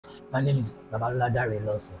My name is Babalola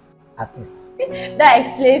Lawson, artist. That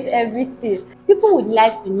explains everything. People would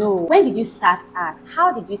like to know, when did you start art?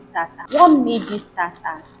 How did you start art? What made you start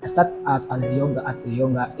art? I started art at a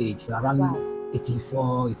younger age, around Wow.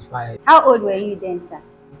 84, 85, How old were you then, sir?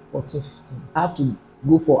 14, 15. I have to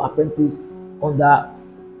go for apprentice under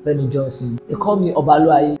Benny Johnson. They call me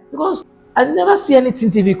Babalola because I never see anything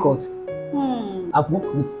difficult. I've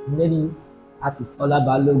worked with many artists, Ola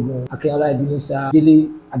Balogun, Akinola Ebenezer, Dele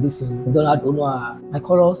Adesin, Donald Onoa. My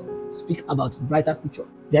colors speak about brighter future.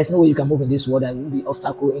 There is no way you can move in this world that will be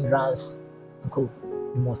obstacle, hindrance, and co.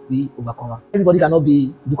 You must be overcomer. Everybody cannot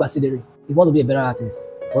be Duka Sidere. If you want to be a better artist,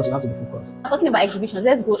 first you have to be focused. Talking about exhibitions,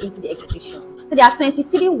 let's go into the exhibition. So there are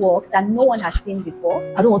 23 works that no one has seen before.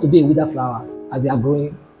 I don't want to be a wither flower as they are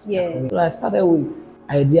growing. Yeah. So I started with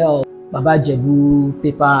idea of Baba Jebu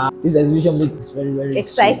paper. This exhibition makes very, very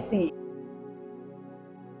Exciting.